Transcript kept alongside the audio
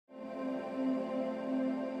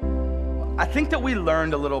I think that we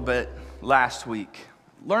learned a little bit last week,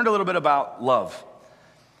 learned a little bit about love,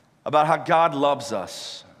 about how God loves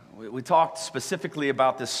us. We talked specifically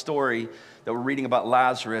about this story that we're reading about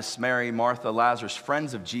Lazarus, Mary, Martha, Lazarus,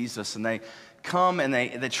 friends of Jesus, and they come and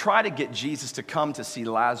they try to get Jesus to come to see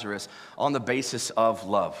Lazarus on the basis of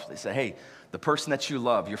love. They say, hey, the person that you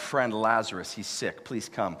love, your friend Lazarus, he's sick, please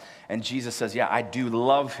come. And Jesus says, yeah, I do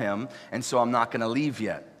love him, and so I'm not going to leave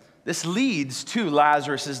yet. This leads to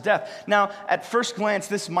Lazarus' death. Now, at first glance,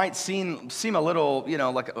 this might seem a little,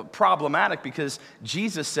 like problematic because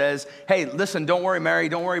Jesus says, hey, listen, don't worry, Mary,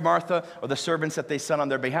 don't worry, Martha, or the servants that they sent on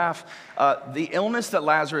their behalf. The illness that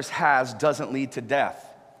Lazarus has doesn't lead to death.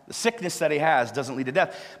 The sickness that he has doesn't lead to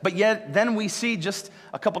death. But yet, then we see just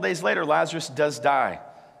a couple days later, Lazarus does die.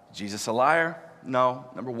 Jesus a liar? No.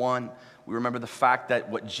 Number one, we remember the fact that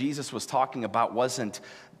what Jesus was talking about wasn't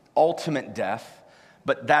ultimate death,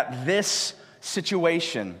 but that this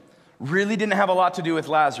situation really didn't have a lot to do with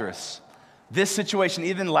Lazarus. This situation,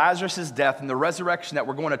 even Lazarus' death and the resurrection that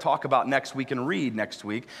we're going to talk about next week and read next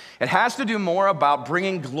week, it has to do more about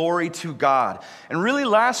bringing glory to God. And really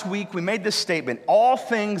last week we made this statement, all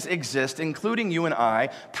things exist, including you and I,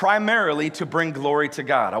 primarily to bring glory to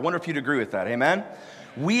God. I wonder if you'd agree with that, amen?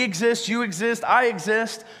 We exist, you exist, I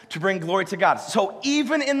exist to bring glory to God. So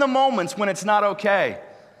even in the moments when it's not okay,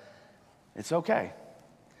 it's okay.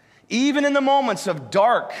 Even in the moments of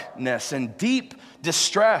darkness and deep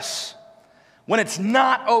distress, when it's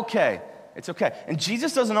not okay, it's okay. And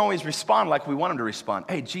Jesus doesn't always respond like we want him to respond.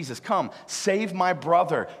 Hey, Jesus, come, save my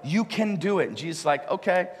brother. You can do it. And Jesus is like,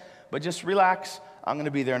 okay, but just relax. I'm going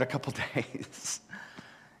to be there in a couple days.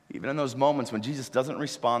 Even in those moments when Jesus doesn't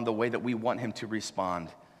respond the way that we want him to respond,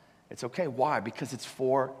 it's okay. Why? Because it's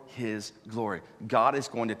for his glory. God is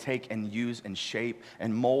going to take and use and shape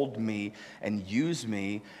and mold me and use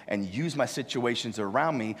my situations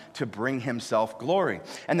around me to bring himself glory.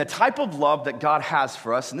 And the type of love that God has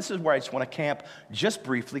for us, and this is where I just want to camp just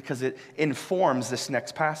briefly because it informs this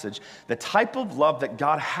next passage. The type of love that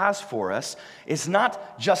God has for us is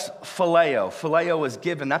not just phileo. Phileo is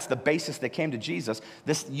given. That's the basis that came to Jesus.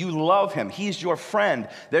 You love him. He's your friend.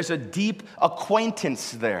 There's a deep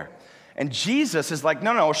acquaintance there. And Jesus is like,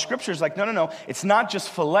 no, or Scripture is like, no. It's not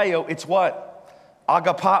just phileo, it's what?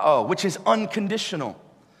 Agapao, which is unconditional.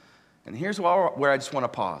 And here's where I just want to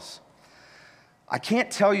pause. I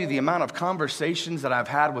can't tell you the amount of conversations that I've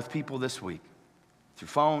had with people this week, through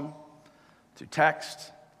phone, through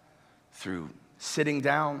text, through sitting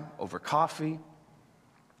down over coffee,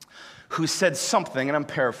 who said something, and I'm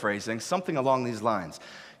paraphrasing, something along these lines.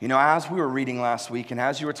 As we were reading last week, and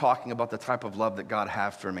as you were talking about the type of love that God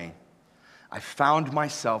has for me, I found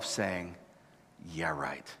myself saying, yeah,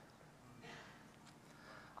 right.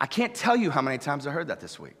 I can't tell you how many times I heard that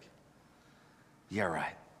this week. Yeah,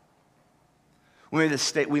 right. We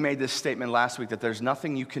made this statement last week that there's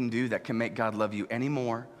nothing you can do that can make God love you any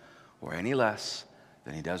more or any less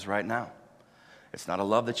than he does right now. It's not a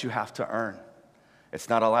love that you have to earn. It's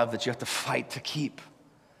not a love that you have to fight to keep.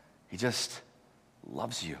 He just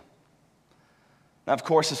loves you. Now, of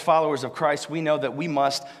course, as followers of Christ, we know that we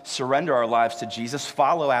must surrender our lives to Jesus,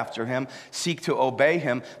 follow after him, seek to obey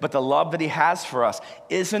him, but the love that he has for us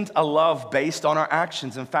isn't a love based on our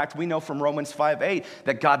actions. In fact, we know from Romans 5:8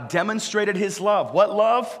 that God demonstrated his love. What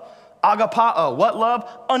love? Agapao. What love?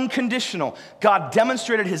 Unconditional. God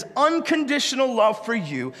demonstrated his unconditional love for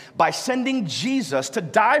you by sending Jesus to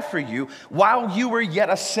die for you while you were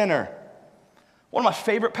yet a sinner. One of my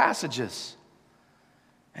favorite passages.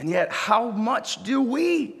 And yet, how much do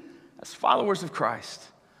we, as followers of Christ,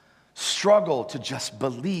 struggle to just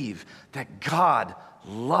believe that God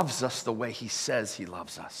loves us the way he says he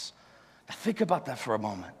loves us? Now, think about that for a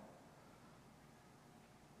moment.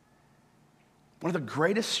 One of the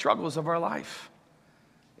greatest struggles of our life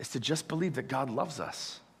is to just believe that God loves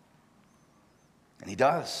us. And he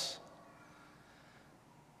does.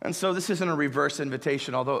 And so this isn't a reverse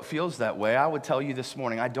invitation, although it feels that way. I would tell you this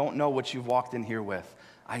morning, I don't know what you've walked in here with.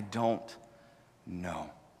 I don't know.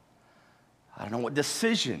 I don't know what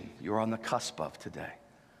decision you're on the cusp of today.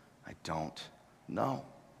 I don't know.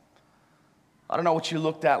 I don't know what you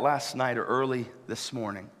looked at last night or early this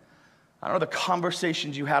morning. I don't know the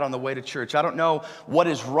conversations you had on the way to church. I don't know what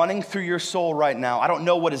is running through your soul right now. I don't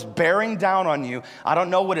know what is bearing down on you. I don't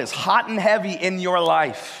know what is hot and heavy in your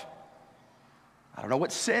life. I don't know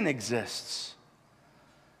what sin exists.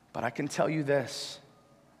 But I can tell you this.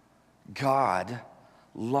 God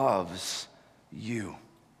loves you.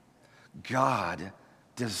 God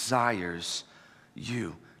desires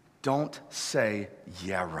you. Don't say,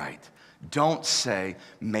 yeah, right. Don't say,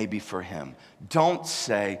 maybe for him. Don't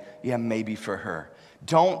say, yeah, maybe for her.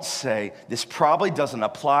 Don't say, this probably doesn't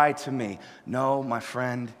apply to me. No, my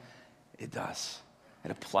friend, it does.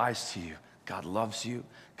 It applies to you. God loves you.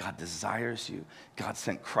 God desires you. God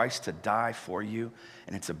sent Christ to die for you.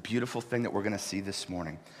 And it's a beautiful thing that we're going to see this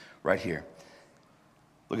morning right here.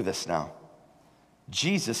 Look at this now.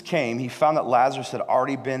 Jesus came. He found that Lazarus had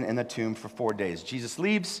already been in the tomb for 4 days. Jesus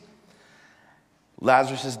leaves.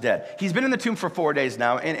 Lazarus is dead. He's been in the tomb for 4 days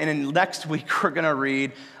now. And in next week, we're going to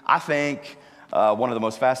read, I think, one of the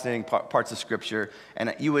most fascinating parts of Scripture.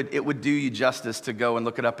 And it would do you justice to go and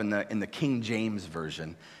look it up in the King James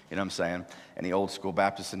Version. You know what I'm saying? Any old school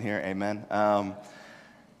Baptists in here? Amen.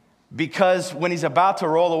 Because when he's about to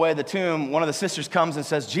roll away the tomb, one of the sisters comes and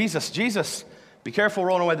says, Jesus, be careful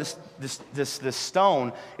rolling away this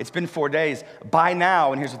stone. It's been 4 days. By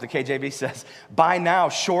now, and here's what the KJV says, by now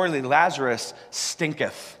surely Lazarus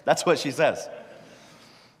stinketh. That's what she says.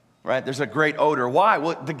 Right? There's a great odor. Why?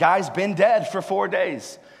 Well, the guy's been dead for 4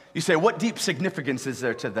 days. You say, what deep significance is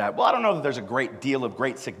there to that? Well, I don't know that there's a great deal of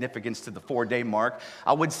great significance to the 4-day mark.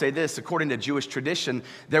 I would say this, according to Jewish tradition,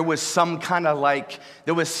 there was some kind of like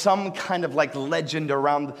legend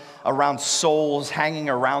around souls hanging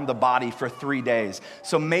around the body for 3 days.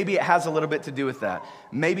 So maybe it has a little bit to do with that.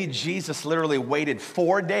 Maybe Jesus literally waited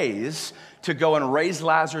 4 days to go and raise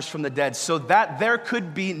Lazarus from the dead so that there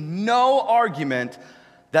could be no argument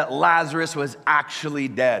that Lazarus was actually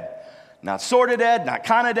dead. Not sort of dead, not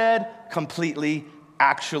kind of dead, completely,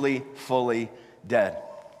 actually, fully dead.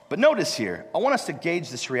 But notice here, I want us to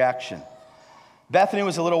gauge this reaction. Bethany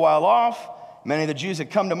was a little while off. Many of the Jews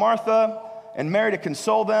had come to Martha and Mary to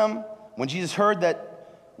console them.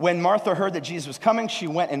 When Martha heard that Jesus was coming, she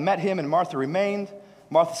went and met him, and Martha remained.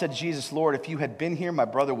 Martha said to Jesus, Lord, if you had been here, my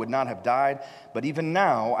brother would not have died. But even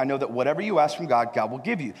now, I know that whatever you ask from God, God will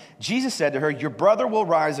give you. Jesus said to her, your brother will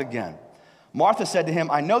rise again. Martha said to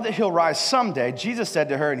him, I know that he'll rise someday. Jesus said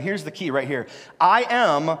to her, and here's the key right here, I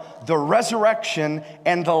am the resurrection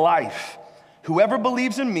and the life. Whoever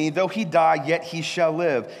believes in me, though he die, yet he shall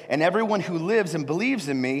live. And everyone who lives and believes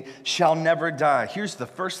in me shall never die. Here's the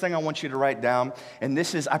first thing I want you to write down. And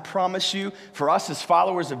this is, I promise you, for us as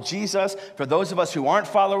followers of Jesus, for those of us who aren't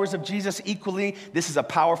followers of Jesus equally, this is a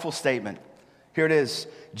powerful statement. Here it is.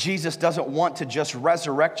 Jesus doesn't want to just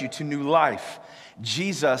resurrect you to new life.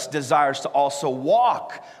 Jesus desires to also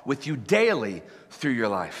walk with you daily through your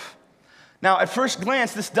life. Now, at first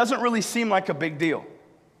glance, this doesn't really seem like a big deal.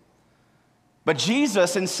 But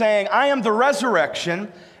Jesus, in saying, I am the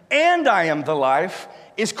resurrection and I am the life,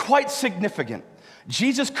 is quite significant.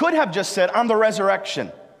 Jesus could have just said, I'm the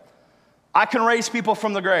resurrection. I can raise people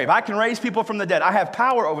from the grave. I can raise people from the dead. I have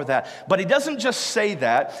power over that. But he doesn't just say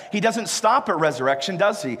that. He doesn't stop at resurrection,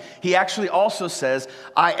 does he? He actually also says,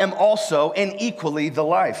 I am also and equally the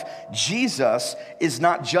life. Jesus is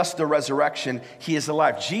not just the resurrection. He is the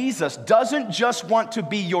life. Jesus doesn't just want to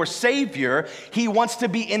be your Savior. He wants to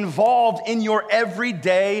be involved in your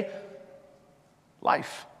everyday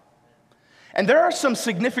life. And there are some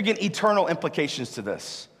significant eternal implications to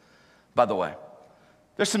this, by the way.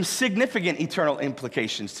 There's some significant eternal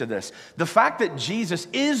implications to this. The fact that Jesus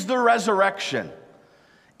is the resurrection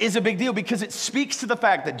is a big deal because it speaks to the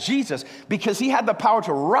fact that Jesus, because he had the power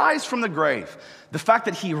to rise from the grave, the fact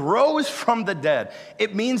that he rose from the dead,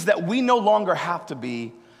 it means that we no longer have to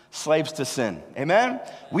be slaves to sin. Amen?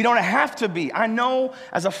 We don't have to be. I know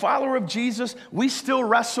as a follower of Jesus, we still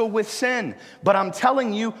wrestle with sin, but I'm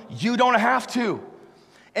telling you, you don't have to.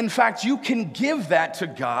 In fact, you can give that to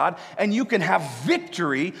God and you can have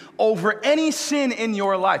victory over any sin in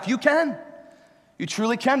your life. You can. You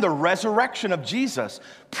truly can. The resurrection of Jesus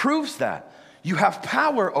proves that. You have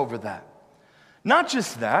power over that. Not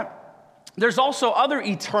just that, there's also other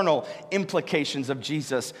eternal implications of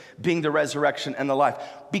Jesus being the resurrection and the life.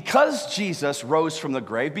 Because Jesus rose from the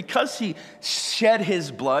grave, because he shed his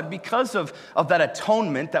blood, because of that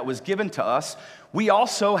atonement that was given to us, we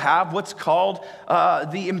also have what's called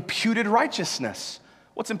the imputed righteousness.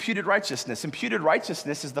 What's imputed righteousness? Imputed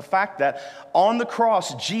righteousness is the fact that on the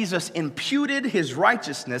cross, Jesus imputed his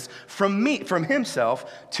righteousness from himself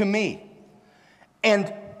to me.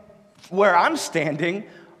 And where I'm standing,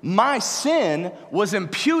 my sin was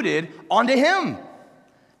imputed onto him.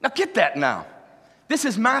 Now get that now. This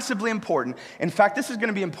is massively important. In fact, this is going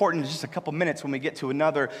to be important in just a couple minutes when we get to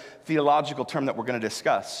another theological term that we're going to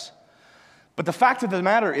discuss. But the fact of the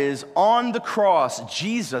matter is, on the cross,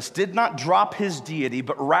 Jesus did not drop his deity,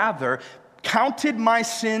 but rather counted my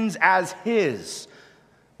sins as his.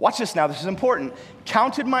 Watch this now, this is important.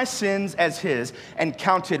 Counted my sins as his and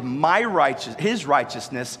counted his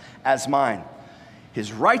righteousness as mine.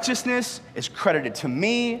 His righteousness is credited to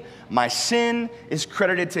me. My sin is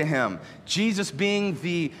credited to him. Jesus being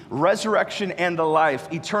the resurrection and the life,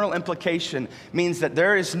 eternal implication means that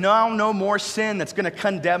there is now no more sin that's going to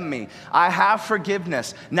condemn me. I have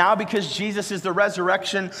forgiveness. Now because Jesus is the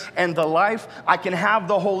resurrection and the life, I can have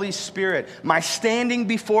the Holy Spirit. My standing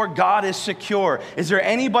before God is secure. Is there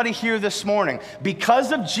anybody here this morning?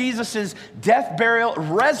 Because of Jesus' death, burial,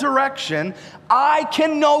 resurrection, I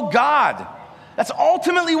can know God. That's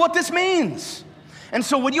ultimately what this means. And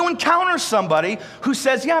so when you encounter somebody who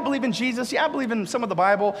says, yeah, I believe in Jesus, yeah, I believe in some of the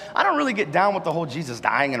Bible, I don't really get down with the whole Jesus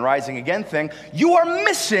dying and rising again thing, you are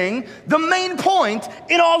missing the main point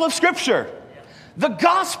in all of Scripture. The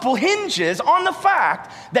gospel hinges on the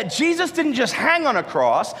fact that Jesus didn't just hang on a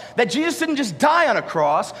cross, that Jesus didn't just die on a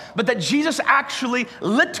cross, but that Jesus actually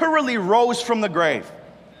literally rose from the grave.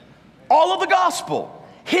 All of the gospel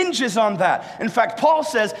hinges on that. In fact, Paul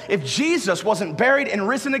says, if Jesus wasn't buried and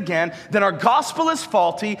risen again, then our gospel is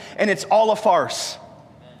faulty and it's all a farce.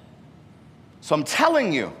 So I'm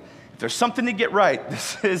telling you, if there's something to get right,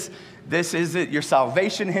 this is it. Your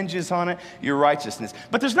salvation hinges on it, your righteousness.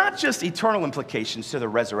 But there's not just eternal implications to the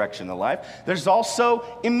resurrection of life. There's also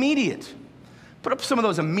immediate. Put up some of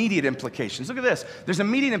those immediate implications. Look at this. There's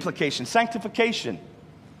immediate implications. Sanctification.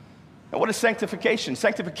 Now, what is sanctification?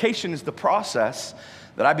 Sanctification is the process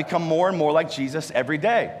that I become more and more like Jesus every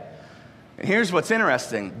day. And here's what's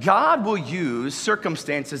interesting. God will use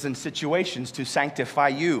circumstances and situations to sanctify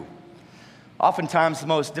you. Oftentimes, the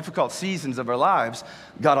most difficult seasons of our lives,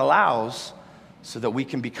 God allows so that we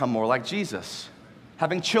can become more like Jesus.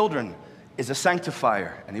 Having children is a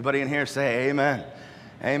sanctifier. Anybody in here say amen?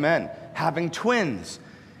 Amen. Having twins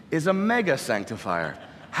is a mega sanctifier.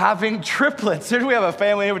 Having triplets, here we have a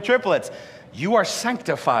family here with triplets. You are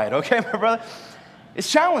sanctified, okay, my brother? It's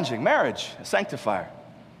challenging. Marriage, a sanctifier.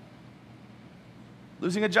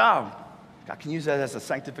 Losing a job, God can use that as a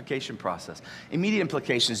sanctification process. Immediate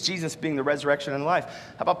implications, Jesus being the resurrection and life.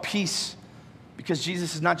 How about peace? Because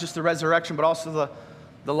Jesus is not just the resurrection, but also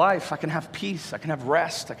the life. I can have peace. I can have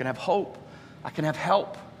rest. I can have hope. I can have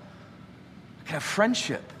help. I can have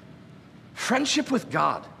friendship. Friendship with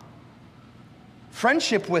God.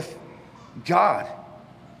 Friendship with God.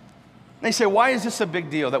 And they say, why is this a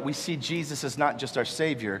big deal that we see Jesus as not just our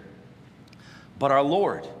Savior, but our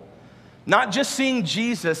Lord? Not just seeing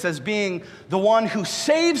Jesus as being the one who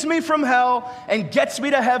saves me from hell and gets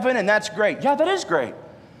me to heaven, and that's great. Yeah, that is great.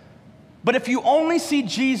 But if you only see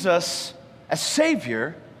Jesus as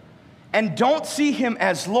Savior and don't see him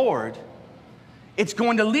as Lord, it's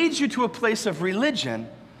going to lead you to a place of religion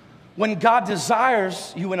when God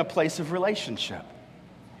desires you in a place of relationship.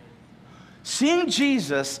 Seeing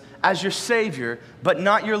Jesus as your Savior, but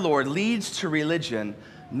not your Lord, leads to religion,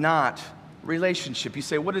 not relationship. You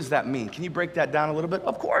say, what does that mean? Can you break that down a little bit?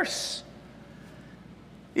 Of course.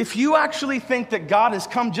 If you actually think that God has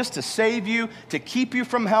come just to save you, to keep you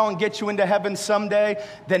from hell and get you into heaven someday,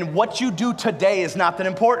 then what you do today is not that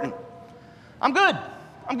important. I'm good.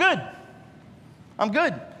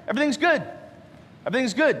 Everything's good.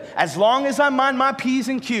 Everything's good. As long as I mind my P's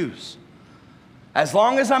and Q's. As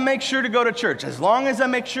long as I make sure to go to church. As long as I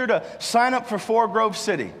make sure to sign up for Four Grove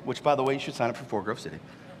City. Which, by the way, you should sign up for Four Grove City.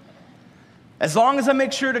 As long as I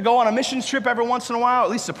make sure to go on a missions trip every once in a while,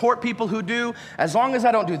 at least support people who do. As long as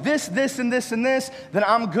I don't do this, and this, and this, then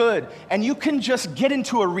I'm good. And you can just get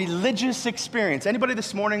into a religious experience. Anybody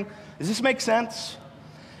this morning, does this make sense?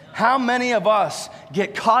 How many of us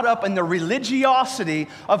get caught up in the religiosity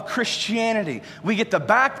of Christianity? We get the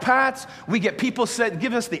back pats. We get people say,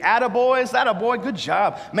 give us the attaboys. Attaboy, good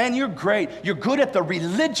job. Man, you're great. You're good at the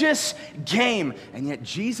religious game. And yet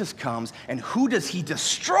Jesus comes, and who does he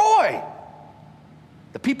destroy?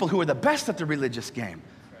 The people who are the best at the religious game.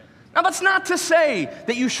 Now, that's not to say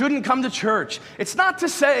that you shouldn't come to church. It's not to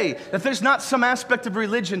say that there's not some aspect of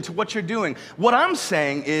religion to what you're doing. What I'm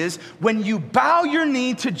saying is when you bow your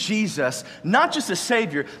knee to Jesus, not just as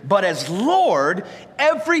Savior, but as Lord,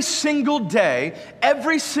 every single day,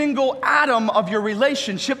 every single atom of your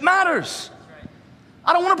relationship matters.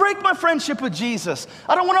 I don't want to break my friendship with Jesus.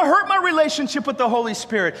 I don't want to hurt my relationship with the Holy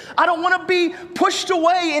Spirit. I don't want to be pushed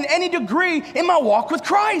away in any degree in my walk with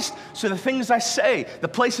Christ. So the things I say, the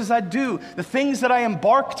places I do, the things that I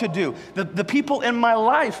embark to do, the people in my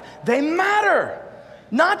life, they matter.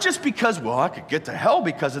 Not just because, well, I could get to hell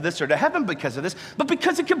because of this or to heaven because of this, but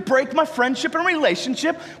because it could break my friendship and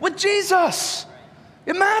relationship with Jesus.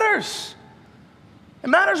 It matters. It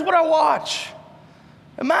matters what I watch.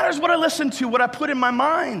 It matters what I listen to, what I put in my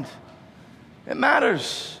mind. It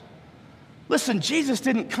matters. Listen, Jesus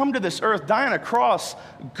didn't come to this earth, die on a cross,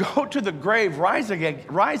 go to the grave, rise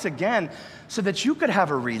again, so that you could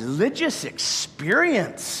have a religious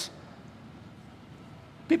experience.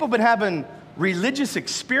 People have been having religious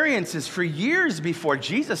experiences for years before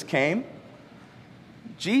Jesus came.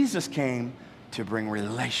 Jesus came to bring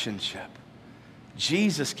relationship.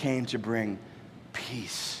 Jesus came to bring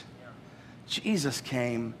peace. Jesus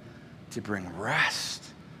came to bring rest.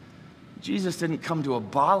 Jesus didn't come to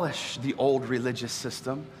abolish the old religious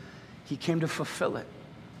system. He came to fulfill it.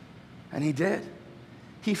 And he did.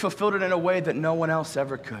 He fulfilled it in a way that no one else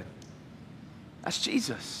ever could. That's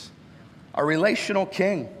Jesus, our relational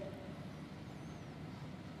king.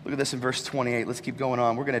 Look at this in verse 28. Let's keep going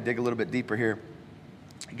on. We're going to dig a little bit deeper here.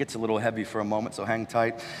 It gets a little heavy for a moment, so hang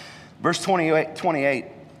tight. Verse 28.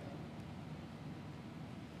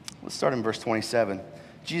 Let's start in verse 27.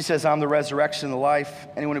 Jesus says, I'm the resurrection and the life.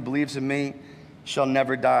 Anyone who believes in me shall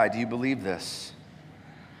never die. Do you believe this?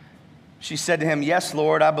 She said to him, yes,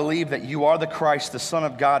 Lord, I believe that you are the Christ, the Son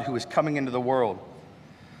of God, who is coming into the world.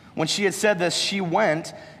 When she had said this, she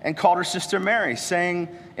went and called her sister Mary, saying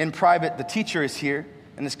in private, the teacher is here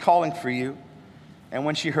and is calling for you. And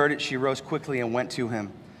when she heard it, she rose quickly and went to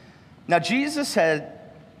him. Now Jesus had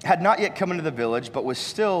not yet come into the village, but was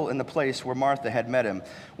still in the place where Martha had met him.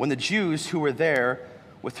 When the Jews who were there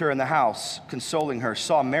with her in the house, consoling her,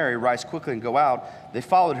 saw Mary rise quickly and go out, they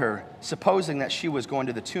followed her, supposing that she was going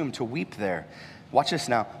to the tomb to weep there. Watch this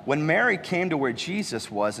now. When Mary came to where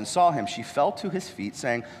Jesus was and saw him, she fell to his feet,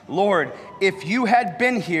 saying, Lord, if you had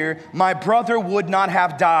been here, my brother would not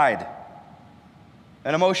have died.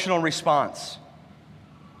 An emotional response.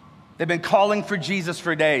 They've been calling for Jesus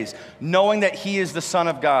for days, knowing that he is the Son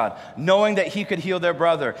of God, knowing that he could heal their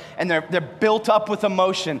brother. And they're built up with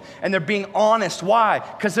emotion, and they're being honest. Why?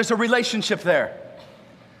 Because there's a relationship there.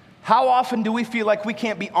 How often do we feel like we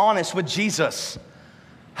can't be honest with Jesus?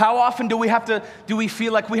 How often do we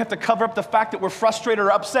feel like we have to cover up the fact that we're frustrated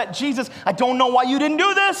or upset? Jesus, I don't know why you didn't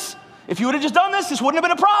do this. If you would have just done this, this wouldn't have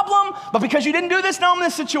been a problem. But because you didn't do this, now I'm in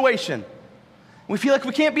this situation. We feel like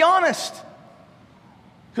we can't be honest.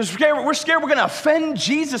 Because we're scared we're going to offend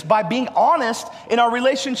Jesus by being honest in our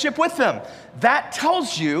relationship with him. That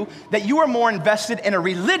tells you that you are more invested in a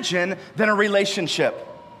religion than a relationship.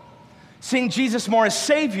 Seeing Jesus more as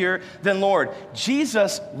Savior than Lord.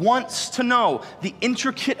 Jesus wants to know the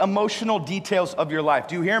intricate emotional details of your life.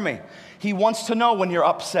 Do you hear me? He wants to know when you're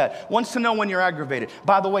upset, wants to know when you're aggravated.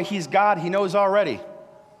 By the way, he's God. He knows already.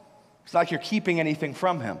 It's not like you're keeping anything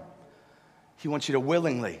from him. He wants you to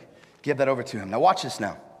willingly give that over to him. Now watch this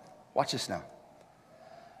now. Watch this now.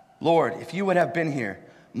 Lord, if you would have been here,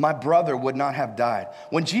 my brother would not have died.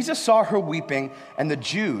 When Jesus saw her weeping and the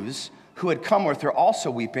Jews who had come with her also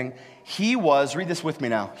weeping, he was, read this with me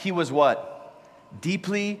now, he was what?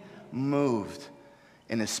 Deeply moved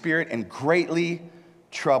in his spirit and greatly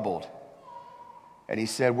troubled. And he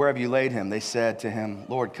said, where have you laid him? They said to him,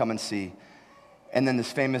 Lord, come and see. And then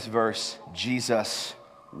this famous verse, Jesus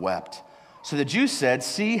wept. So the Jews said,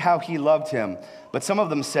 see how he loved him. But some of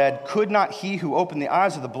them said, could not he who opened the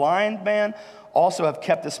eyes of the blind man also have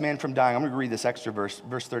kept this man from dying? I'm going to read this extra verse,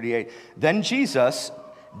 verse 38. Then Jesus,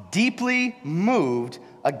 deeply moved,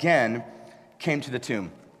 again came to the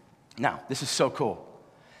tomb. Now, this is so cool.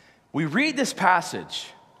 We read this passage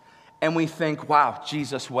and we think, wow,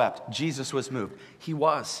 Jesus wept. Jesus was moved. He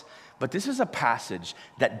was. But this is a passage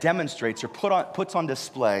that demonstrates or puts on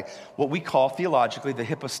display what we call theologically the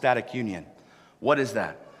hypostatic union. What is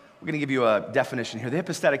that? We're going to give you a definition here. The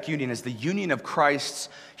hypostatic union is the union of Christ's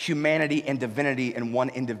humanity and divinity in one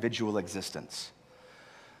individual existence.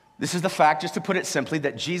 This is the fact, just to put it simply,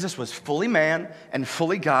 that Jesus was fully man and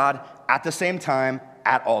fully God at the same time,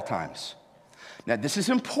 at all times. Now, this is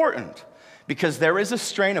important because there is a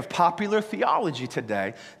strain of popular theology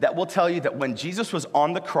today that will tell you that when Jesus was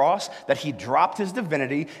on the cross, that he dropped his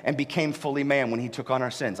divinity and became fully man when he took on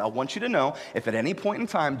our sins. I want you to know, if at any point in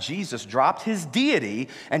time Jesus dropped his deity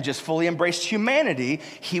and just fully embraced humanity,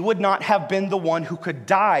 he would not have been the one who could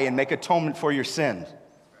die and make atonement for your sins.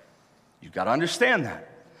 You've got to understand that.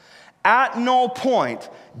 At no point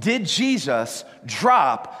did Jesus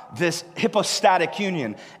drop this hypostatic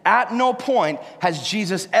union. At no point has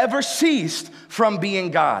Jesus ever ceased from being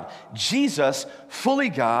God. Jesus, fully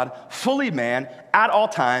God, fully man, at all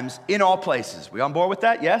times, in all places. We on board with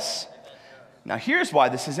that? Yes? Now here's why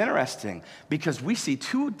this is interesting. Because we see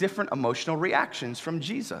two different emotional reactions from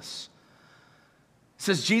Jesus. It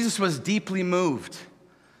says Jesus was deeply moved.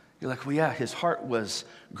 You're like, well, yeah, his heart was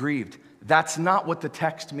grieved. That's not what the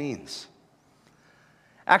text means.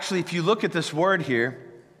 Actually, if you look at this word here,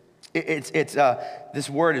 This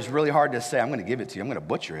word is really hard to say. I'm going to give it to you. I'm going to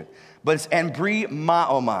butcher it. But it's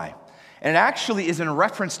embryomai. And it actually is in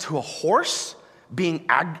reference to a horse being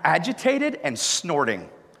agitated and snorting.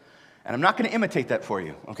 And I'm not going to imitate that for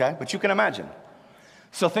you, okay? But you can imagine.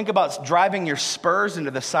 So think about driving your spurs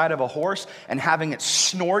into the side of a horse and having it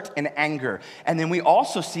snort in anger. And then we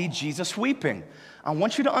also see Jesus weeping. I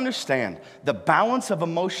want you to understand the balance of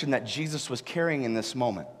emotion that Jesus was carrying in this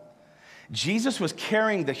moment. Jesus was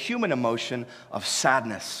carrying the human emotion of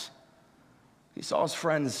sadness. He saw his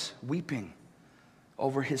friends weeping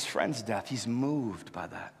over his friend's death. He's moved by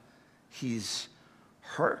that. He's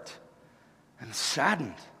hurt and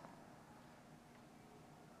saddened.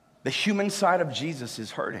 The human side of Jesus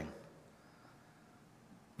is hurting.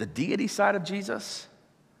 The deity side of Jesus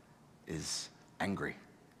is angry.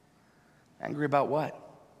 Angry about what?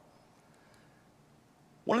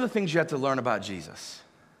 One of the things you have to learn about Jesus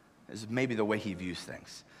is maybe the way he views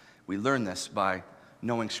things. We learn this by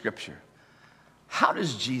knowing Scripture. How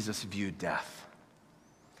does Jesus view death?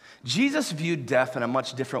 Jesus viewed death in a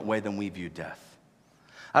much different way than we view death.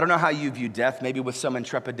 I don't know how you view death, maybe with some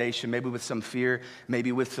intrepidation, maybe with some fear,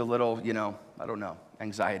 maybe with a little,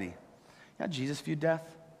 anxiety. You know how Jesus viewed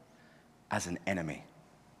death? As an enemy.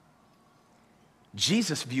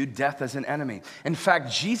 Jesus viewed death as an enemy. In fact,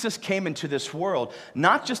 Jesus came into this world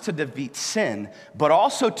not just to defeat sin, but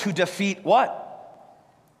also to defeat what?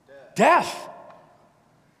 Death.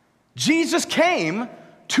 Jesus came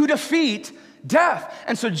to defeat death.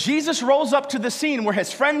 And so Jesus rolls up to the scene where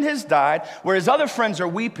his friend has died, where his other friends are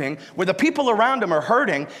weeping, where the people around him are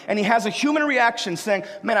hurting, and he has a human reaction saying,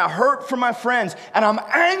 man, I hurt for my friends, and I'm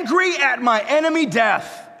angry at my enemy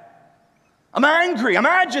death. I'm angry, I'm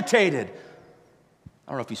agitated.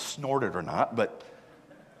 I don't know if he snorted or not, but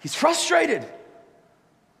he's frustrated.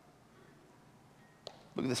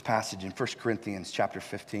 Look at this passage in 1 Corinthians chapter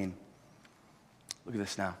 15. Look at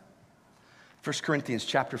this now. 1 Corinthians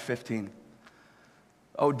chapter 15.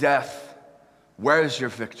 O death, where is your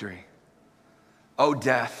victory? O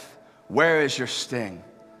death, where is your sting?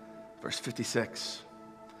 Verse 56.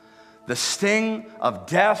 The sting of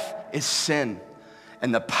death is sin,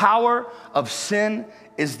 and the power of sin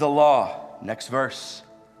is the law. Next verse.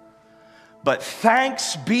 But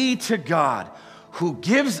thanks be to God who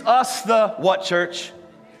gives us the what, church?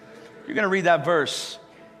 You're going to read that verse.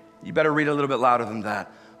 You better read a little bit louder than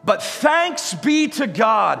that. But thanks be to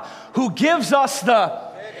God who gives us the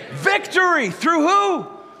victory. Through who?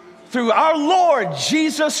 Through our Lord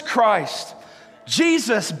Jesus Christ.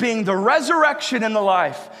 Jesus being the resurrection and the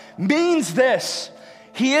life means this.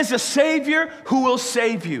 He is a Savior who will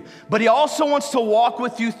save you, but he also wants to walk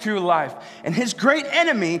with you through life. And his great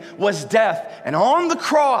enemy was death. And on the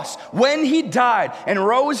cross, when he died and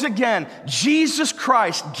rose again, Jesus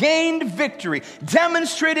Christ gained victory,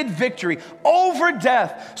 demonstrated victory over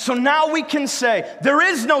death. So now we can say, there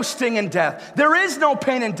is no sting in death. There is no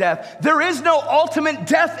pain in death. There is no ultimate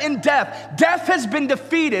death in death. Death has been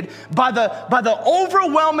defeated by the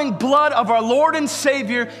overwhelming blood of our Lord and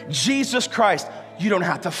Savior, Jesus Christ. You don't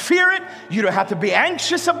have to fear it. You don't have to be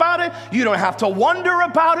anxious about it. You don't have to wonder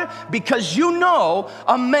about it, because you know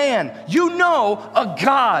a man, you know a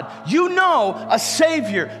God, you know a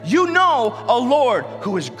Savior, you know a Lord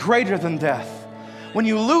who is greater than death. When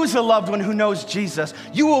you lose a loved one who knows Jesus,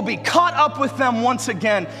 you will be caught up with them once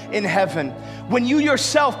again in heaven. When you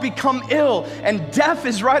yourself become ill and death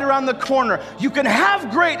is right around the corner, you can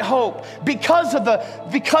have great hope because of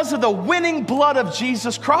the winning blood of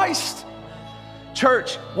Jesus Christ.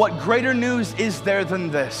 Church, what greater news is there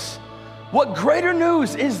than this? What greater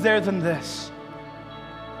news is there than this?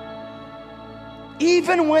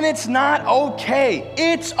 Even when it's not okay,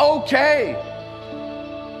 it's okay.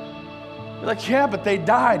 You're like, yeah, but they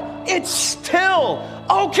died. It's still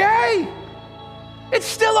okay. It's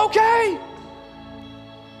still okay.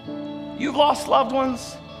 You've lost loved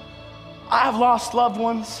ones. I've lost loved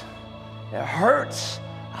ones. It hurts.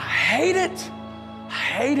 I hate it. I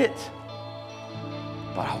hate it.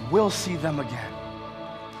 But I will see them again.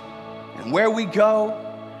 And where we go,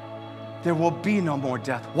 there will be no more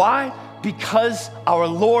death. Why? Because our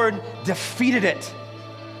Lord defeated it.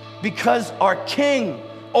 Because our King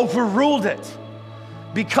overruled it.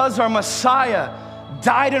 Because our Messiah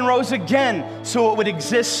died and rose again so it would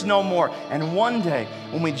exist no more. And one day,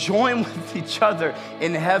 when we join with each other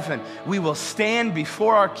in heaven, we will stand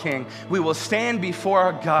before our King. We will stand before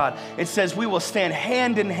our God. It says we will stand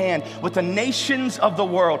hand in hand with the nations of the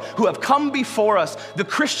world who have come before us, the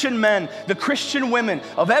Christian men, the Christian women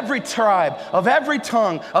of every tribe, of every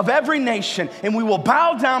tongue, of every nation, and we will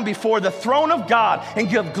bow down before the throne of God and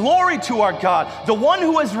give glory to our God, the one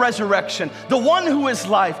who is resurrection, the one who is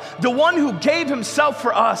life, the one who gave himself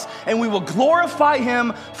for us, and we will glorify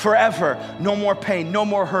him forever. No more pain, no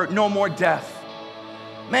more hurt, no more death.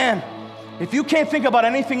 Man, if you can't think about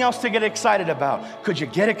anything else to get excited about, could you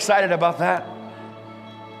get excited about that?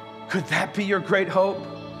 Could that be your great hope?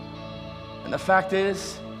 And the fact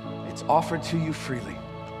is, it's offered to you freely.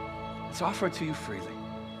 It's offered to you freely.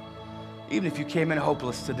 Even if you came in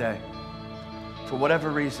hopeless today, for whatever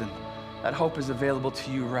reason, that hope is available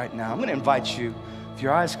to you right now. I'm going to invite you, with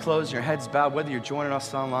your eyes closed, your heads bowed, whether you're joining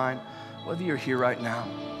us online, whether you're here right now,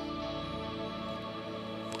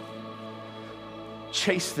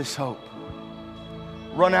 chase this hope.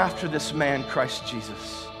 Run after this man, Christ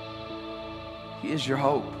Jesus. He is your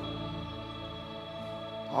hope.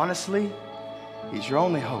 Honestly, he's your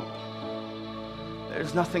only hope.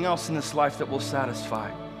 There's nothing else in this life that will satisfy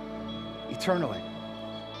eternally.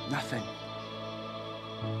 Nothing.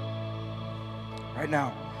 Right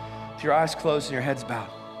now, with your eyes closed and your heads bowed,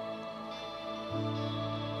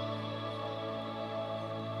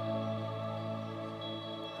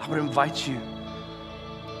 I would invite you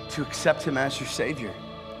to accept him as your Savior.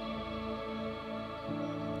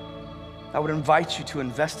 I would invite you to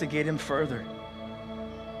investigate him further.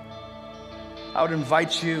 I would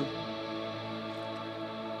invite you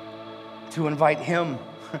to invite him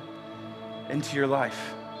into your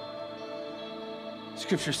life.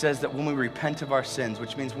 Scripture says that when we repent of our sins,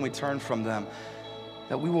 which means when we turn from them,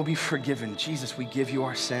 that we will be forgiven. Jesus, we give you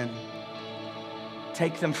our sin.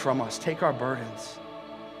 Take them from us. Take our burdens.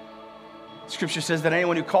 Scripture says that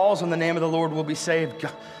anyone who calls on the name of the Lord will be saved.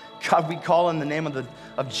 God, we call on the name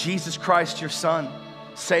of Jesus Christ, your Son.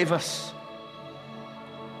 Save us.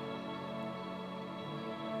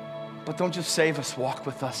 But don't just save us, walk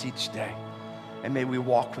with us each day. And may we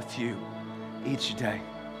walk with you each day.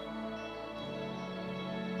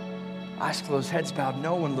 Eyes closed, heads bowed,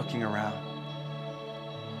 no one looking around.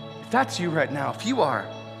 If that's you right now, if you are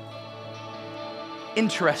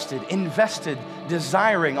interested, invested,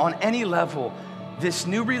 desiring on any level this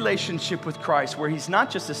new relationship with Christ where he's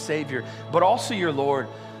not just a Savior, but also your Lord,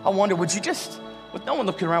 I wonder, would you just, with no one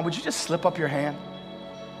looking around, would you just slip up your hand?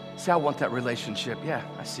 Say, I want that relationship. Yeah,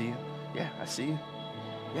 I see you. Yeah, I see you.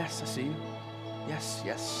 Yes, I see you. Yes,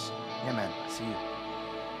 yes. Yeah, man, I see you.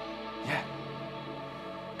 Yeah.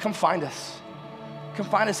 Come find us. Come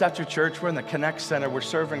find us after church. We're in the Connect Center. We're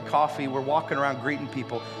serving coffee. We're walking around greeting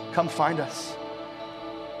people. Come find us.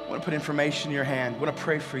 I want to put information in your hand. I want to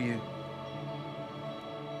pray for you.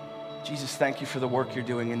 Jesus, thank you for the work you're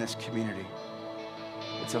doing in this community.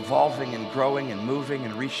 It's evolving and growing and moving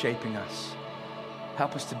and reshaping us.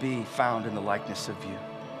 Help us to be found in the likeness of you.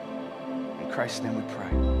 In Christ's name we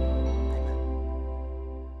pray.